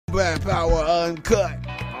Black Power Uncut.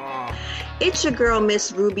 It's your girl,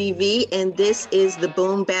 Miss Ruby V, and this is the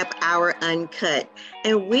Boom Bap Hour Uncut.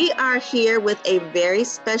 And we are here with a very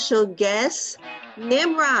special guest,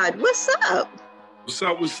 Nymrod. What's up? What's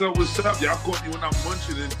up? Y'all caught me when I'm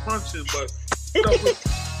munching and crunching, but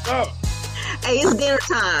what's up? Hey, it's dinner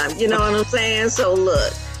time, you know what I'm saying? So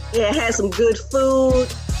look, yeah, had some good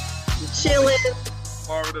food, chilling.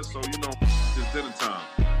 Florida, so it's dinner time.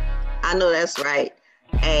 I know that's right.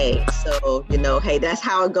 Hey, so, hey, that's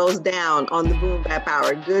how it goes down on the Boom Bap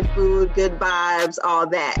Hour. Good food, good vibes, all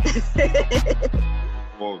that.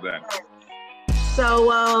 All that.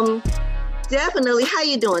 So, definitely, how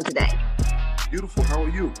you doing today? Beautiful. How are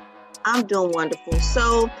you? I'm doing wonderful.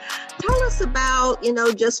 So, tell us about,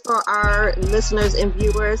 just for our listeners and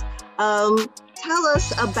viewers, tell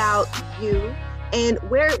us about you and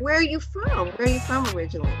where are you from? Where are you from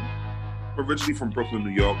originally? Originally from Brooklyn,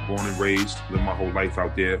 New York, born and raised, lived my whole life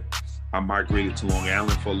out there. I migrated to Long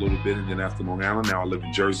Island for a little bit, and then after Long Island, now I live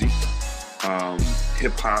in Jersey.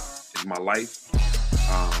 Hip hop is my life.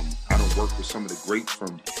 I don't work with some of the greats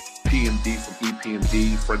from PMD, from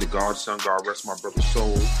EPMD, Fred the Godson, God rest my brother's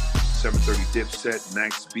soul, 730 Dipset,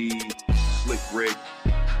 Max B, Slick Rick.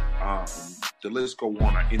 The list go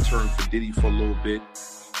on. I interned for Diddy for a little bit.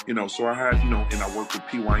 So I had, and I worked with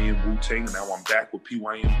PYN Wu-Tang, and now I'm back with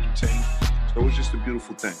PYN Wu-Tang. So it was just a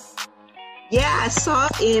beautiful thing. Yeah, I saw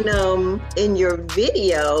in your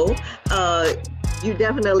video, you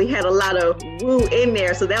definitely had a lot of woo in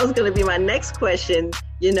there. So that was going to be my next question.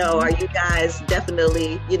 Are you guys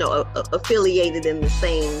definitely, affiliated in the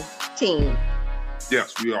same team?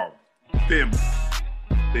 Yes, we are. Family.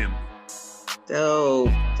 Dope.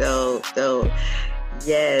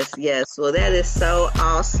 Yes. Well, that is so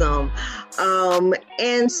awesome.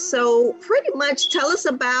 And so pretty much tell us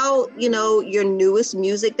about, your newest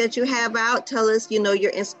music that you have out. Tell us,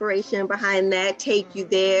 your inspiration behind that, Take You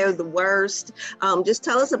There, The Worst. Just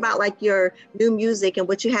tell us about like your new music and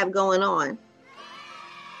what you have going on.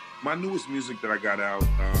 My newest music that I got out,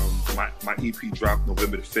 my EP dropped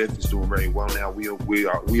November the 5th. It's doing very well now. We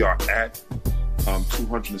are at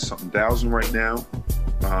 200 and something thousand right now.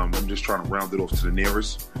 I'm just trying to round it off to the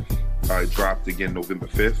nearest. I dropped again November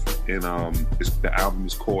 5th, and the album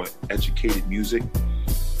is called Educated Music.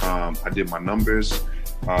 I did my numbers.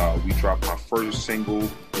 We dropped my first single,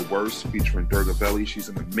 The Worst, featuring Durgaveli. She's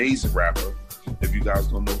an amazing rapper. If you guys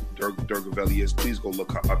don't know who Durgaveli is, please go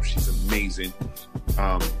look her up. She's amazing.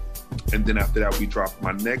 And then after that, we dropped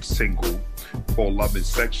my next single called Love in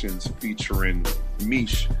Sections, featuring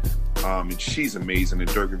Misch. And she's amazing. And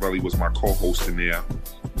Durgaveli was my co-host in there.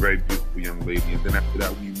 Very beautiful young lady. And then after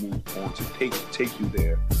that, we moved on to Take You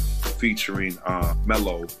There, featuring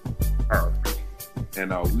Mellow, H.E.R.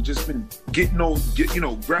 And we just been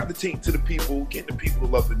gravitating to the people, getting the people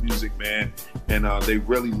to love the music, man. And they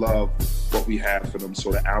really love what we have for them.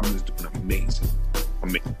 So the album is doing amazing.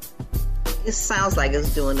 It sounds like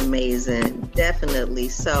it's doing amazing. Definitely.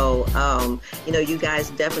 So, you guys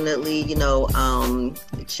definitely,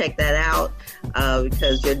 check that out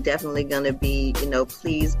because you're definitely going to be,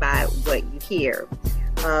 pleased by what you hear.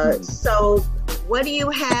 So what do you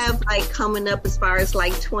have like coming up as far as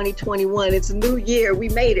like 2021? It's a new year. We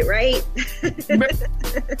made it, right? We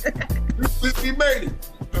made it.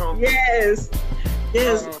 Yes.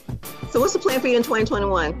 So what's the plan for you in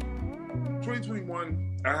 2021? 2021.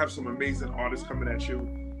 I have some amazing artists coming at you.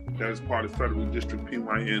 That is part of Federal District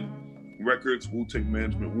PYN Records, Wu-Tang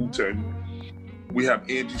Management, Wu-Tang. We have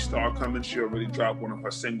H.E.R coming. She already dropped one of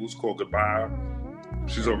her singles called Goodbye.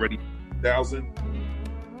 She's already 1,000.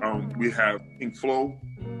 We have King Flow.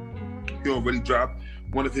 He already dropped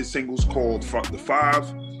one of his singles called Fuck the Five.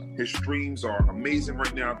 His streams are amazing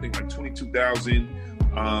right now. I think like 22,000.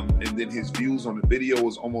 And then his views on the video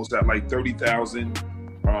is almost at like 30,000.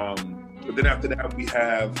 But then after that, we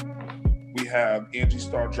have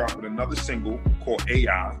H.E.R dropping another single called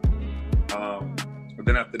AI. But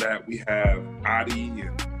then after that, we have Adi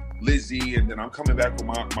and Lizzie, and then I'm coming back with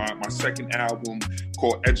my second album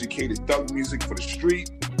called Educated Thug Music for the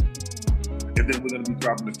Street. And then we're going to be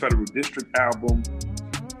dropping the Federal District album.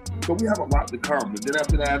 So we have a lot to come. And then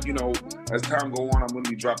after that, as time go on, I'm going to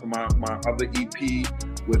be dropping my other EP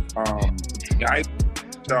with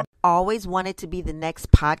Always wanted to be the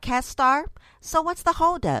next podcast star? So what's the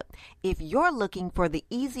holdup? If you're looking for the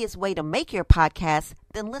easiest way to make your podcast,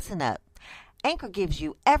 then listen up. Anchor gives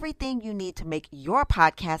you everything you need to make your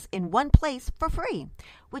podcast in one place for free,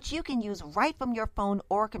 which you can use right from your phone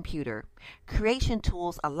or computer. Creation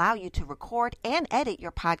tools allow you to record and edit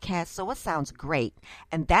your podcast so it sounds great.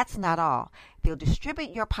 And that's not all. They'll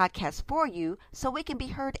distribute your podcast for you so it can be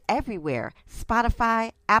heard everywhere: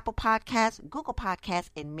 Spotify, Apple Podcasts, Google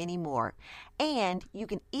Podcasts, and many more. And you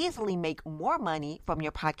can easily make more money from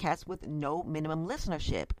your podcast with no minimum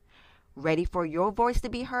listenership. Ready for your voice to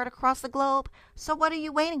be heard across the globe? So what are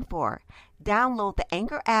you waiting for? Download the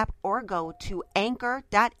Anchor app or go to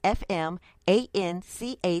anchor.fm, ANCHOR.FM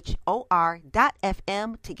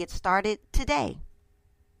to get started today.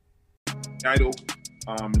 Idol,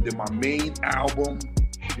 then my main album,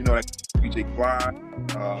 you know, like DJ Clyde,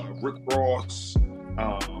 Rick Ross,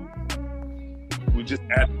 we just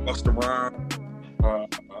added Busta Rhymes,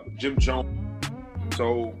 Jim Jones.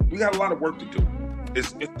 So we got a lot of work to do.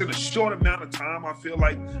 It's in a short amount of time. I feel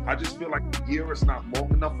like a year is not long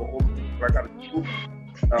enough for all the things I got to do.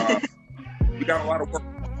 We got a lot of work.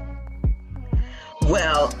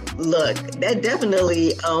 Well, look, that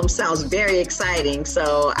definitely sounds very exciting.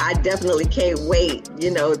 So I definitely can't wait,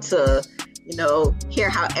 to, hear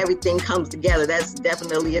how everything comes together. That's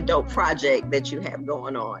definitely a dope project that you have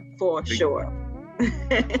going on, for sure.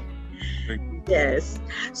 Yes.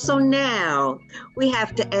 So now we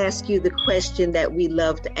have to ask you the question that we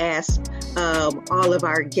love to ask all of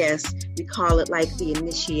our guests. We call it like the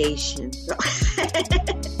initiation.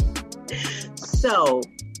 So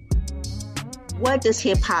what does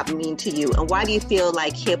hip hop mean to you, and why do you feel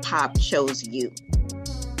like hip hop chose you? Hip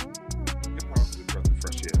hop is a breath of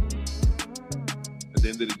fresh air. At the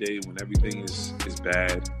end of the day, when everything is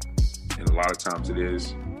bad, and a lot of times it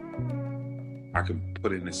is, I can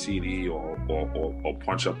put in a CD or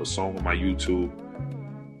punch up a song on my YouTube,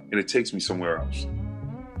 and it takes me somewhere else.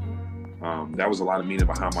 That was a lot of meaning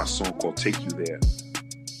behind my song called "Take You There,"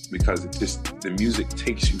 because the music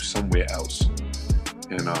takes you somewhere else.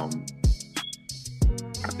 And I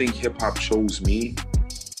think hip hop chose me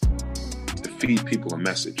to feed people a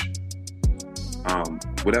message.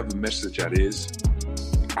 Whatever message that is,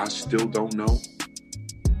 I still don't know,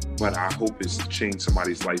 but I hope it's to change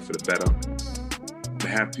somebody's life for the better. To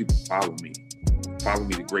have people follow me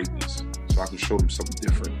to greatness, so I can show them something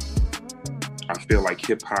different. I feel like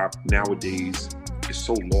hip hop nowadays is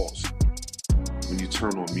so lost when you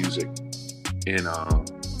turn on music, and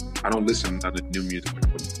I don't listen to other new music.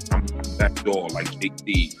 I'm backdoor like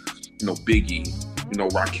KD, Biggie,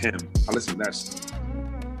 Rakim. I listen to that stuff.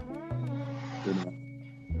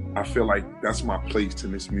 I feel like that's my place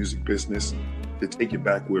in this music business, to take it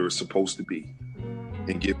back where it's supposed to be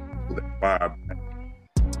and give people that vibe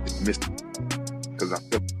it's missing, because I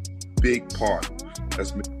feel a big part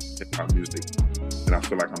that's missing in hip hop music, and I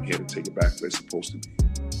feel like I'm here to take it back where it's supposed to be.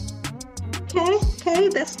 Okay,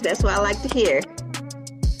 that's what I like to hear.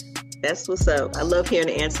 That's what's up. I love hearing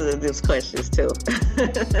the answers to these questions too.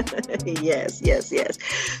 Yes.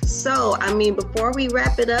 So, before we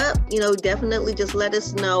wrap it up, definitely just let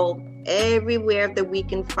us know everywhere that we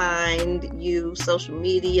can find you, social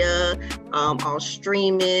media, all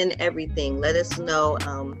streaming, everything. Let us know,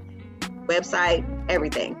 website,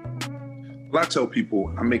 everything. Well, I tell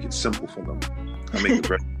people, I make it simple for them. I make it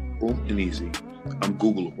very simple and easy. I'm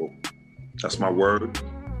Googleable. That's my word.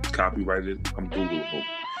 It's copyrighted. I'm Googleable.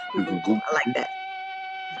 You can Google. I like that.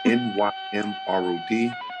 Nymrod.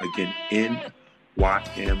 Again, Nymrod.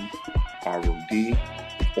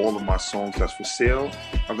 All of my songs that's for sale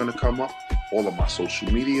are going to come up. All of my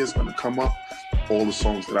social media is going to come up. All the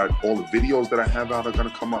videos that I have out are going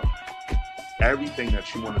to come up. Everything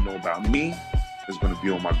that you want to know about me is going to be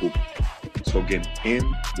on my Google. So again,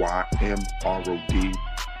 Nymrod.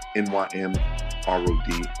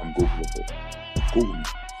 I'm Googleable. Google me.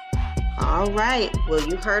 All right. Well,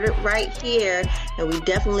 you heard it right here. And we're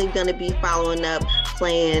definitely going to be following up,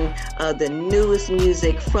 playing the newest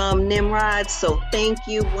music from Nymrod. So thank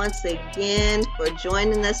you once again for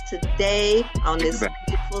joining us today on this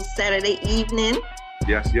beautiful Saturday evening.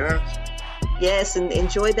 Yes. Yes, and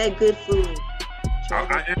enjoy that good food. I'm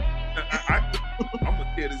going to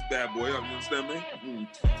tear this bad boy up. You understand me?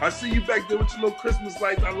 I see you back there with your little Christmas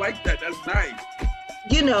lights. I like that. That's nice.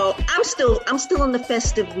 I'm still in the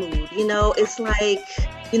festive mood. It's like,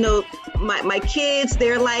 my kids,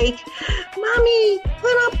 they're like, "Mommy,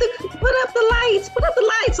 put up the lights."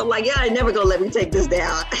 I'm like, "Yeah, I never gonna let me take this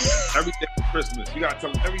down." Every day Christmas. You gotta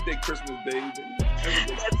tell them every day Christmas, baby.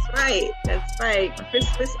 That's right.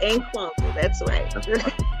 Christmas and Kwanzaa. That's right.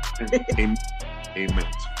 Amen.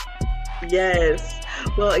 Yes.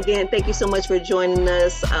 Well, again, thank you so much for joining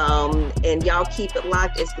us. And y'all keep it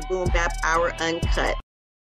locked. It's the Boom Bap Hour Uncut.